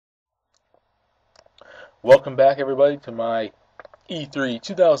Welcome back, everybody, to my E3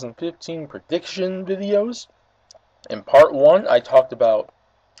 2015 prediction videos. In part 1, I talked about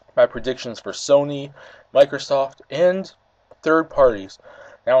my predictions for Sony, Microsoft, and third parties.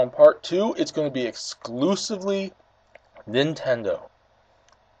 Now, in part 2, it's going to be exclusively Nintendo.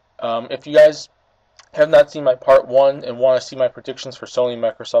 If you guys have not seen my part 1 and want to see my predictions for Sony,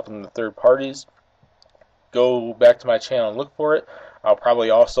 Microsoft, and the third parties, go back to my channel and look for it. I'll probably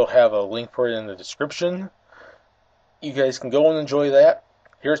also have a link for it in the description. You guys can go and enjoy that.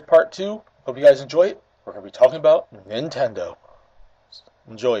 Here's part 2. Hope you guys enjoy it. We're going to be talking about Nintendo.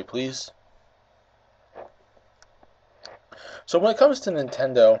 Enjoy, please. So when it comes to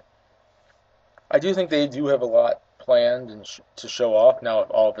Nintendo, I do think they do have a lot planned and to show off. Now, if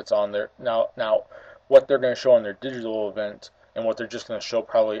all of it's on there, now what they're going to show on their digital event and what they're just going to show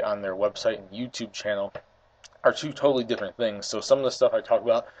probably on their website and YouTube channel are two totally different things. So some of the stuff I talk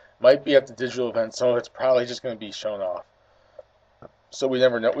about might be at the digital event. Some of it's probably just going to be shown off. So we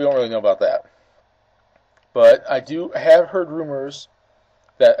never know. We don't really know about that. But I have heard rumors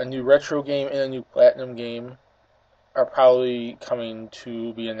that a new retro game and a new platinum game are probably coming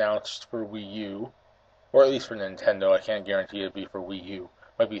to be announced for Wii U, or at least for Nintendo. I can't guarantee it'll be for Wii U.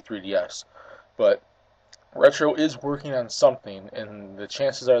 Might be 3DS. But Retro is working on something, and the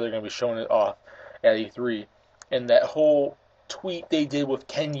chances are they're going to be showing it off at E3. And that whole tweet they did with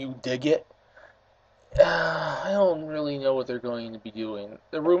 "Can you dig it?" I don't really know what they're going to be doing.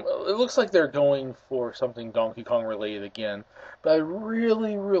 It looks like they're going for something Donkey Kong related again, but I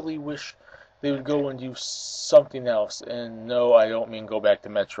really, really wish they would go and do something else. And no, I don't mean go back to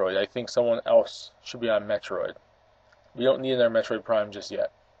Metroid. I think someone else should be on Metroid. We don't need another Metroid Prime just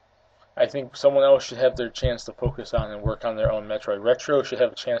yet. I think someone else should have their chance to focus on and work on their own Metroid. Retro should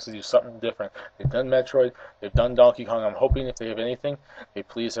have a chance to do something different. They've done Metroid, they've done Donkey Kong. I'm hoping if they have anything, they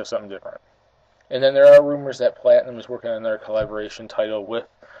please have something different. And then there are rumors that Platinum is working on their collaboration title with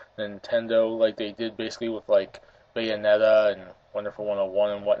Nintendo, like they did basically with like Bayonetta and Wonderful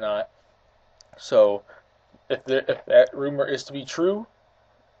 101 and whatnot. So if that rumor is to be true,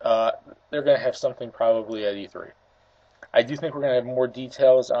 they're going to have something probably at E3. I do think we're going to have more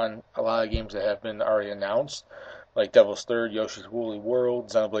details on a lot of games that have been already announced, like Devil's Third, Yoshi's Woolly World,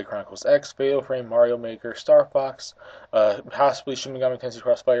 Xenoblade Chronicles X, Fatal Frame, Mario Maker, Star Fox, possibly Shin Megami Tensei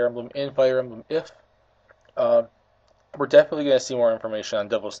Cross Fire Emblem, and Fire Emblem If. We're definitely going to see more information on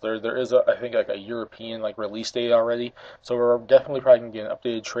Devil's Third. There is, I think, like a European release date already, so we're definitely probably going to get an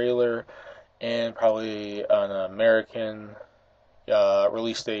updated trailer and probably an American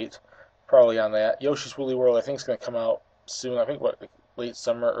release date, probably on that. Yoshi's Woolly World, I think, is going to come out soon. I think late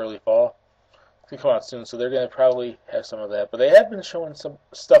summer, early fall. It's gonna come out soon, so they're gonna probably have some of that. But they have been showing some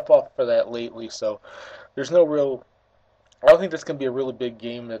stuff off for that lately, so there's no real. I don't think that's gonna be a really big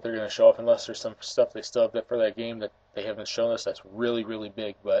game that they're gonna show off unless there's some stuff they still have for that game that they haven't shown us that's really, really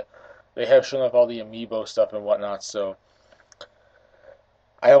big. But they have shown off all the amiibo stuff and whatnot, so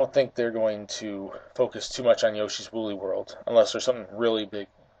I don't think they're going to focus too much on Yoshi's Woolly World unless there's something really big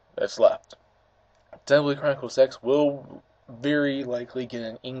that's left. Xenoblade Chronicles X will very likely get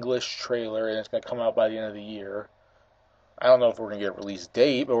an English trailer, and it's going to come out by the end of the year. I don't know if we're going to get a release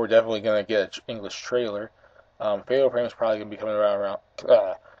date, but we're definitely going to get an English trailer. Fatal Frame is probably going to be coming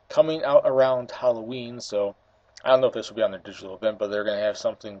out around Halloween, so I don't know if this will be on their digital event, but they're going to have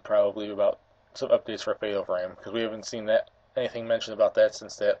something probably about some updates for Fatal Frame, because we haven't seen anything mentioned about that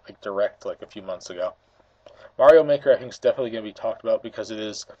since that direct a few months ago. Mario Maker I think is definitely going to be talked about because it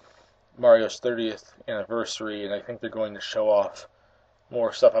is Mario's 30th anniversary, and I think they're going to show off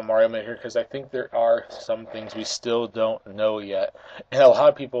more stuff on Mario Maker because I think there are some things we still don't know yet, and a lot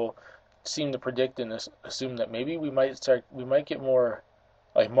of people seem to predict and assume that maybe we might get more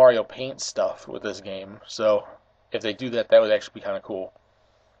like Mario Paint stuff with this game. So if they do that, that would actually be kind of cool.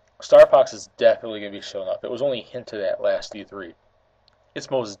 Star Fox is definitely going to be shown off. It was only hinted at last E3. It's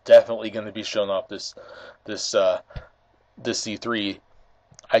most definitely going to be shown off this E3.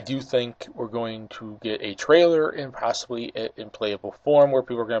 I do think we're going to get a trailer and possibly in playable form where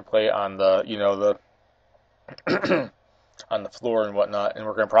people are going to play on the on the floor and whatnot, and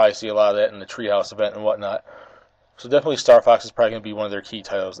we're going to probably see a lot of that in the Treehouse event and whatnot. So definitely Star Fox is probably going to be one of their key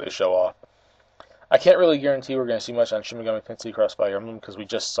titles they show off. I can't really guarantee we're going to see much on Shin Megami Tensei Cross Fire Emblem because we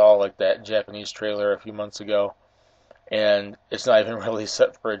just saw that Japanese trailer a few months ago, and it's not even really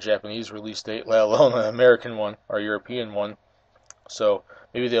set for a Japanese release date, let alone an American one or European one. So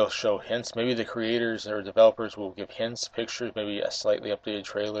maybe they'll show hints. Maybe the creators or developers will give hints, pictures, maybe a slightly updated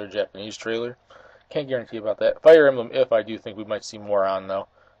trailer, Japanese trailer. Can't guarantee about that. Fire Emblem If I do think we might see more on though,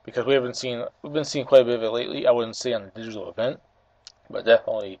 because we've been seeing quite a bit of it lately. I wouldn't say on the digital event, but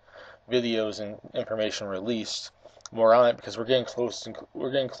definitely videos and information released more on it, because we're getting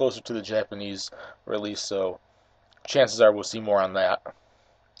closer to the Japanese release, so chances are we'll see more on that.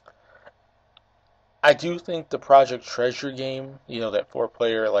 I do think the Project Treasure game, that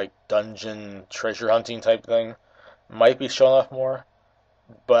 4-player like dungeon treasure hunting type thing, might be showing off more,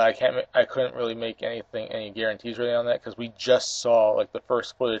 but I couldn't really make any guarantees really on that, because we just saw like the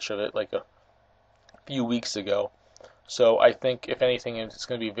first footage of it like a few weeks ago. So I think if anything, it's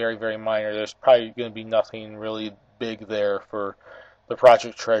going to be very, very minor. There's probably going to be nothing really big there for the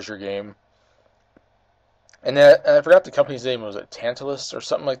Project Treasure game. And I forgot the company's name. Was it Tantalus or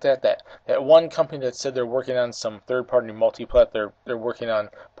something like that? That one company that said they're working on some third-party multiplat. They're working on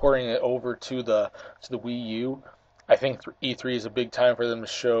porting it over to the Wii U. I think E3 is a big time for them to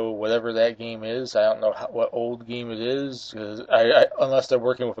show whatever that game is. I don't know what old game it is, unless they're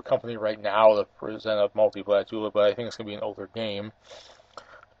working with a company right now to present a multiplat to it. But I think it's going to be an older game.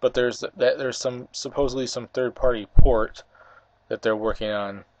 But there's supposedly some third-party port that they're working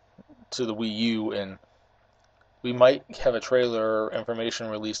on to the Wii U, and we might have a trailer or information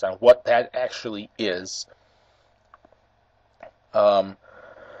released on what that actually is.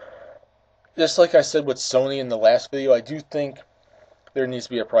 Just like I said with Sony in the last video, I do think there needs to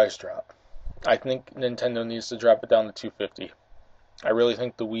be a price drop. I think Nintendo needs to drop it down to $250. I really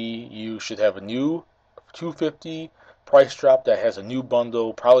think the Wii U should have a new $250 price drop that has a new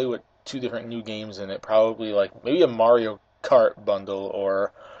bundle, probably with 2 different new games in it. Probably like maybe a Mario Kart bundle,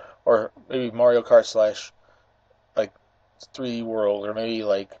 or maybe Mario Kart slash like 3D World, or maybe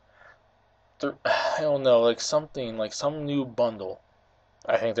like I don't know, like something like some new bundle.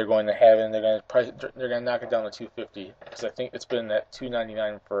 I think they're going to have it, and they're going to knock it down to $250, because I think it's been at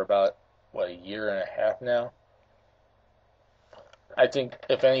 $299 for about a year and a half now. I think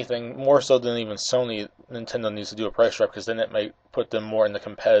if anything, more so than even Sony, Nintendo needs to do a price drop, because then it might put them more in the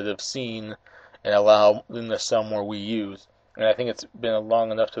competitive scene and allow them to sell more Wii U's. And I think it's been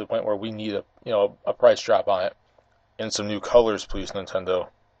long enough to the point where we need a price drop on it, and some new colors, please, Nintendo.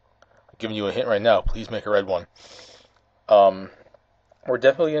 I'm giving you a hint right now. Please make a red one. We're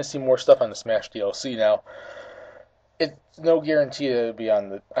definitely going to see more stuff on the Smash DLC now. It's no guarantee that it'll be on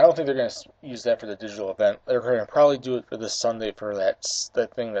the... I don't think they're going to use that for the digital event. They're going to probably do it for this Sunday for that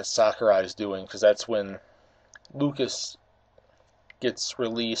thing that Sakurai is doing, because that's when Lucas gets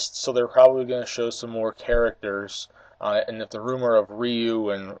released. So they're probably going to show some more characters on it. And if the rumor of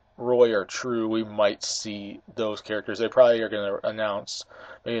Ryu and Roy are true, we might see those characters. They probably are going to announce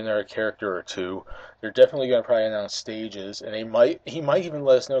maybe another character or two. They're definitely going to probably announce stages, and he might even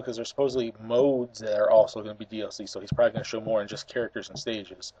let us know, because there's supposedly modes that are also going to be DLC. So he's probably going to show more than just characters and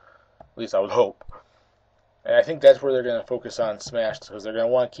stages. At least I would hope. And I think that's where they're going to focus on Smash, because they're going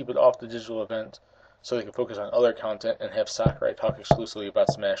to want to keep it off the digital event so they can focus on other content and have Sakurai talk exclusively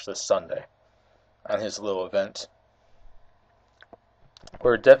about Smash this Sunday on his little event.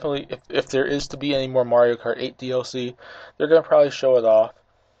 Where definitely, if there is to be any more Mario Kart 8 DLC, they're going to probably show it off.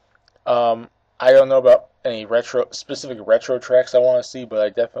 I don't know about any specific retro tracks I want to see, but I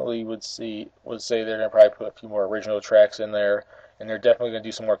definitely would say they're going to probably put a few more original tracks in there, and they're definitely going to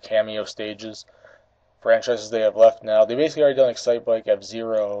do some more cameo stages. Franchises they have left now. They basically already done Excitebike,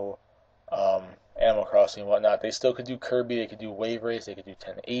 F-Zero, Animal Crossing, and whatnot. They still could do Kirby, they could do Wave Race, they could do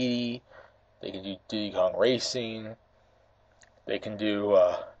 1080, they could do Diddy Kong Racing, they can do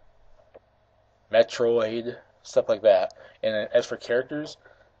Metroid, stuff like that. And as for characters,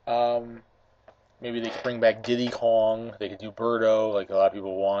 maybe they could bring back Diddy Kong. They could do Birdo, like a lot of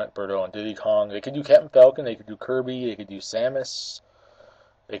people want, Birdo and Diddy Kong. They could do Captain Falcon. They could do Kirby. They could do Samus.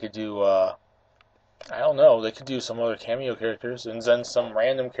 They could do, I don't know, they could do some other cameo characters, and then some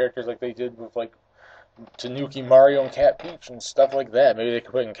random characters like they did with, like, Tanuki Mario and Cat Peach and stuff like that. Maybe they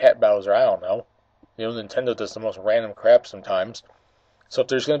could put in Cat Bowser, I don't know. Nintendo does the most random crap sometimes. So if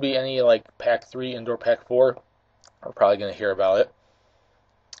there's going to be any, like, Pack 3, Indoor Pack 4, we're probably going to hear about it.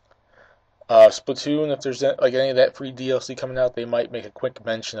 Splatoon, if there's like any of that free DLC coming out, they might make a quick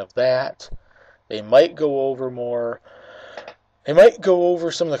mention of that. They might go over more. They might go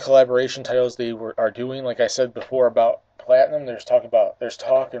over some of the collaboration titles they are doing. Like I said before about Platinum, there's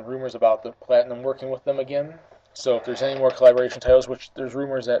talk and rumors about the Platinum working with them again. So if there's any more collaboration titles, which there's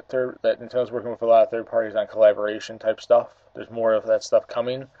rumors that Nintendo's working with a lot of third parties on collaboration type stuff. There's more of that stuff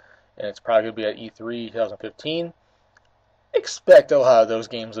coming, and it's probably going to be at E3 2015. Expect a lot of those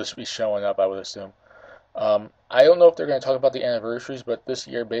games to be showing up, I would assume. I don't know if they're going to talk about the anniversaries, but this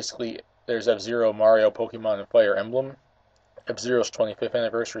year, basically, there's F-Zero, Mario, Pokemon, and Fire Emblem. F-Zero's 25th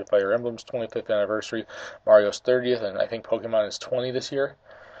anniversary, Fire Emblem's 25th anniversary, Mario's 30th, and I think Pokemon is 20 this year.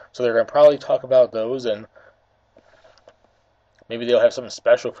 So they're going to probably talk about those, and maybe they'll have something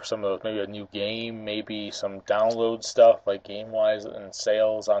special for some of those. Maybe a new game, maybe some download stuff like game-wise and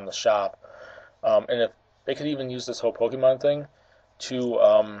sales on the shop. And if they could even use this whole Pokemon thing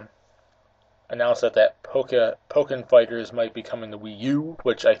to announced that Pokken Fighters might be coming to Wii U,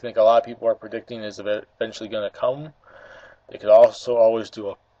 which I think a lot of people are predicting is eventually going to come. They could also always do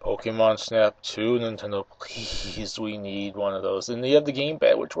a Pokemon Snap 2. Nintendo, please, we need one of those. And they have the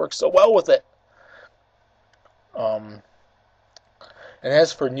gamepad, which works so well with it. And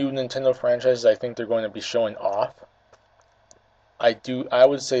as for new Nintendo franchises, I think they're going to be showing off. I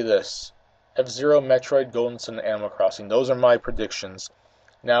would say this: F-Zero, Metroid, Golden Sun, and Animal Crossing. Those are my predictions.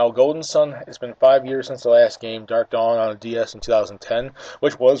 Now, Golden Sun, it's been 5 years since the last game, Dark Dawn on a DS in 2010,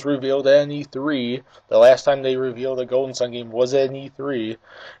 which was revealed at an E3. The last time they revealed a Golden Sun game was at an E3.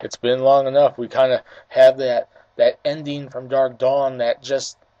 It's been long enough. We kind of have that ending from Dark Dawn that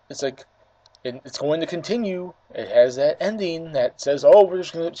just, it's like, it's going to continue. It has that ending that says, oh, we're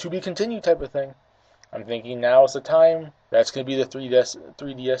just going to be continued type of thing. I'm thinking now is the time. That's going to be the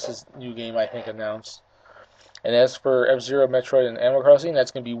 3DS's new game, I think, announced. And as for F-Zero, Metroid, and Animal Crossing,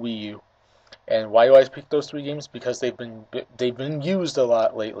 that's going to be Wii U. And why do I pick those 3 games? Because they've been used a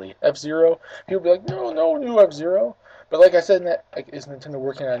lot lately. F-Zero, people be like, no, new F-Zero. But like I said, is Nintendo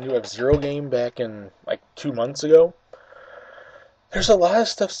working on a new F-Zero game back in like 2 months ago? There's a lot of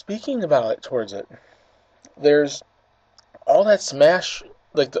stuff speaking about it towards it. There's all that Smash,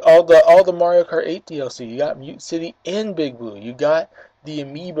 like all the Mario Kart 8 DLC. You got Mute City and Big Blue. You got the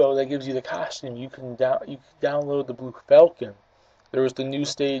amiibo that gives you the costume. You can download the Blue Falcon. There was the new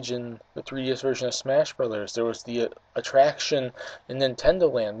stage in the 3DS version of Smash Brothers. There was the attraction in Nintendo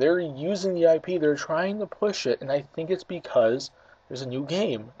Land. They're using the IP. They're trying to push it, and I think it's because there's a new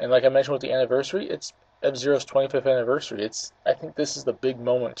game. And like I mentioned with the anniversary, it's F-Zero's 25th anniversary. I think this is the big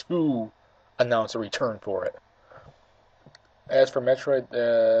moment to announce a return for it. As for Metroid,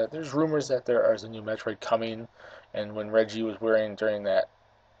 there's rumors that there is a new Metroid coming. And when Reggie was wearing during the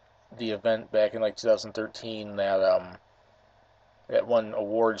event back in like 2013, that one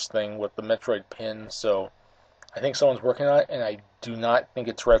awards thing with the Metroid pin, so I think someone's working on it, and I do not think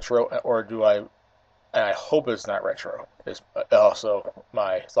it's retro, and I hope it's not retro. Is also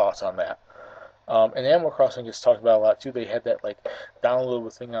my thoughts on that. And Animal Crossing gets talked about a lot too. They had that like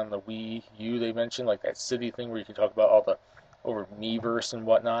downloadable thing on the Wii U. They mentioned like that city thing where you can talk about all the over Miiverse and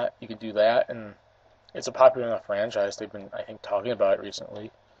whatnot. You can do that, and it's a popular enough franchise. They've been, I think, talking about it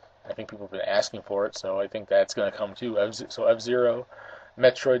recently. I think people have been asking for it, so I think that's going to come too. So F-Zero,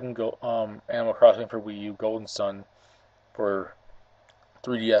 Metroid, and Animal Crossing for Wii U, Golden Sun for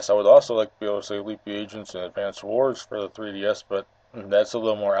 3DS. I would also like to be able to say Leapy Agents and Advanced Wars for the 3DS, but that's a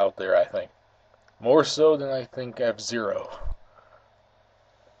little more out there, I think. More so than I think F-Zero.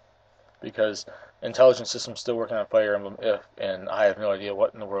 Because Intelligent System's still working on Fire Emblem and I have no idea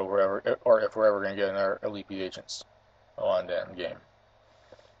what in the world if we're ever going to get another Elite Agents on that game.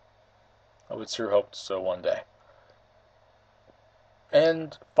 I would sure hope so one day.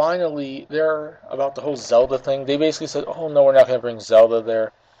 And finally, about the whole Zelda thing. They basically said, oh no, we're not going to bring Zelda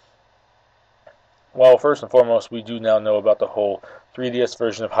there. Well, first and foremost, we do now know about the whole 3DS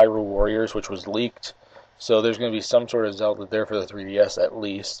version of Hyrule Warriors, which was leaked. So there's going to be some sort of Zelda there for the 3DS at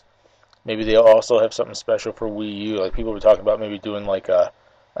least. Maybe they'll also have something special for Wii U. Like people were talking about maybe doing like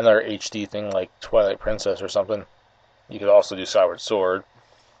another HD thing like Twilight Princess or something. You could also do Skyward Sword.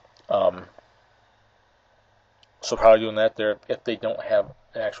 So probably doing that there if they don't have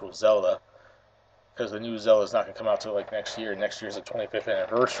an actual Zelda. Because the new Zelda is not going to come out till like next year. Next year is the 25th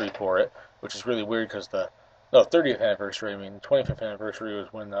anniversary for it, which is really weird because 30th anniversary. I mean, 25th anniversary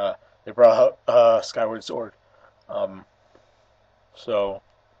was when they brought out Skyward Sword.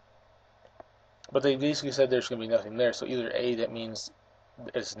 But they basically said there's going to be nothing there. So either A, that means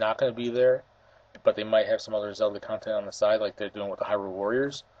it's not going to be there, but they might have some other Zelda content on the side like they're doing with the Hyrule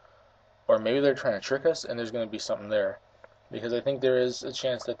Warriors. Or maybe they're trying to trick us and there's going to be something there. Because I think there is a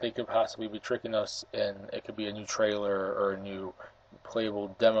chance that they could possibly be tricking us and it could be a new trailer or a new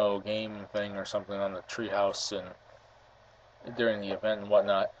playable demo game thing or something on the Treehouse and during the event and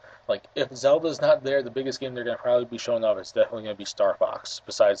whatnot. Like, if Zelda's not there, the biggest game they're going to probably be showing off is definitely going to be Star Fox.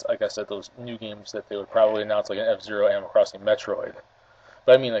 Besides, like I said, those new games that they would probably announce, like an F-Zero, Animal Crossing, Metroid.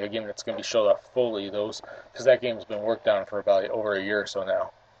 But I mean, like a game that's going to be showed off fully, because that game's been worked on for about over a year or so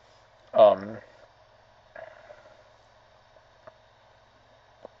now. And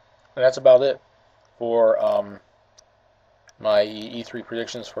that's about it for my E3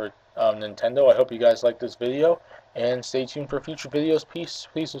 predictions for Nintendo. I hope you guys liked this video, and stay tuned for future videos.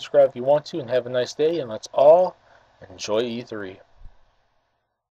 Please subscribe if you want to, and have a nice day, and let's all enjoy E3.